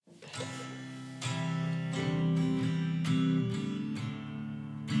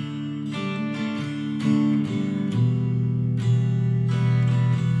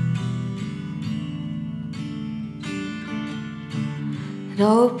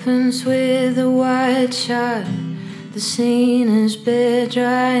opens with a wide shot. The scene is bare,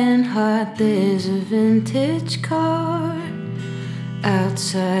 dry and hot. There's a vintage car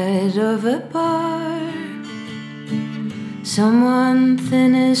outside of a bar. Someone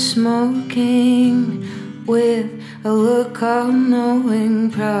thin is smoking with a look all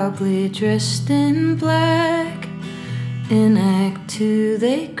knowing, probably dressed in black. In Act 2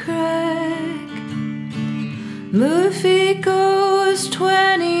 they crack. Movie goes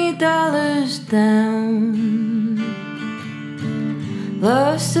 $20 down.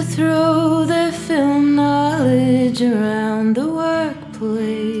 Loves to throw their film knowledge around the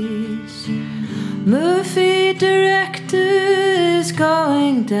workplace. Movie director is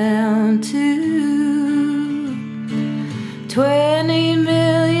going down to $20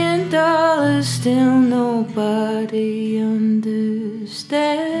 million. Still nobody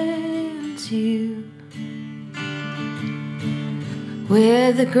understands you.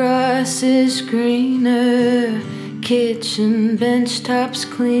 Where the grass is greener, kitchen bench tops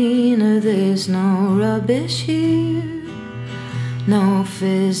cleaner, there's no rubbish here, no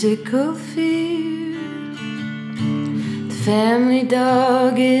physical fear. The family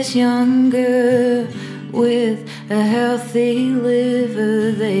dog is younger, with a healthy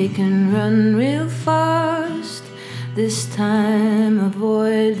liver. They can run real fast, this time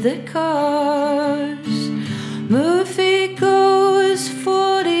avoid the cars. Movie goes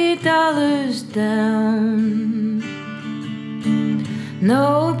 $40 down.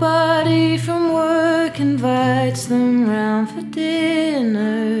 Nobody from work invites them round for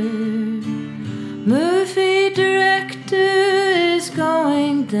dinner. Movie director is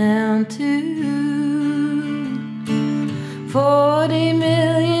going down to $40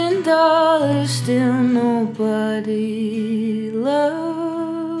 million. Still nobody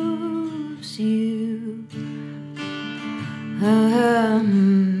loves you.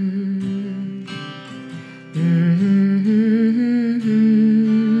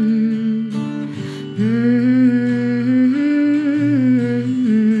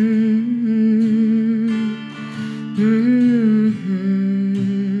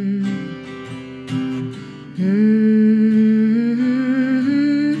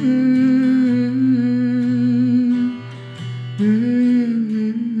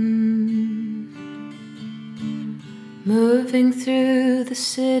 Moving through the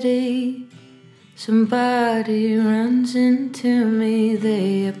city, somebody runs into me.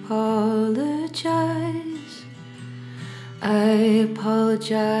 They apologize, I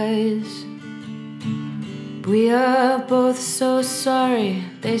apologize. We are both so sorry,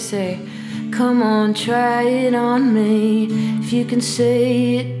 they say. Come on, try it on me. If you can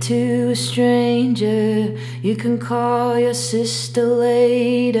say it to a stranger, you can call your sister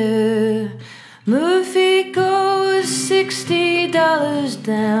later. Movie goes $60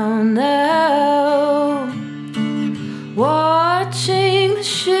 down now. Watching the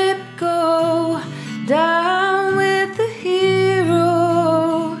ship go down with the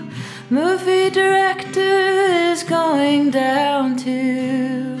hero. Movie director is going down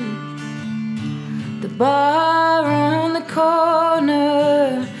to the bar.